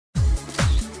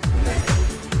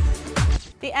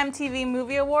The MTV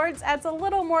Movie Awards adds a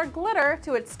little more glitter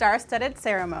to its star-studded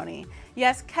ceremony.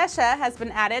 Yes, Kesha has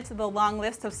been added to the long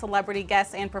list of celebrity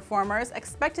guests and performers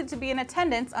expected to be in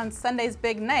attendance on Sunday's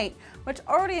big night, which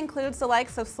already includes the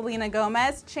likes of Selena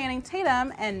Gomez, Channing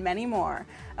Tatum, and many more.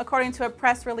 According to a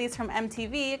press release from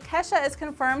MTV, Kesha is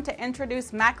confirmed to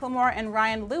introduce Macklemore and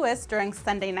Ryan Lewis during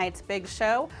Sunday night's big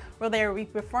show, where they will be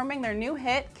performing their new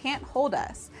hit, Can't Hold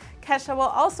Us. Kesha will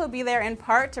also be there in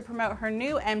part to promote her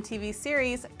new MTV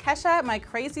series, Kesha, My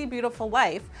Crazy Beautiful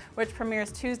Life, which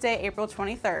premieres Tuesday, April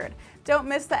 23rd. Don't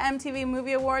miss the MTV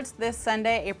Movie Awards this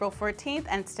Sunday, April 14th,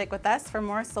 and stick with us for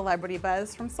more celebrity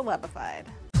buzz from Celebified.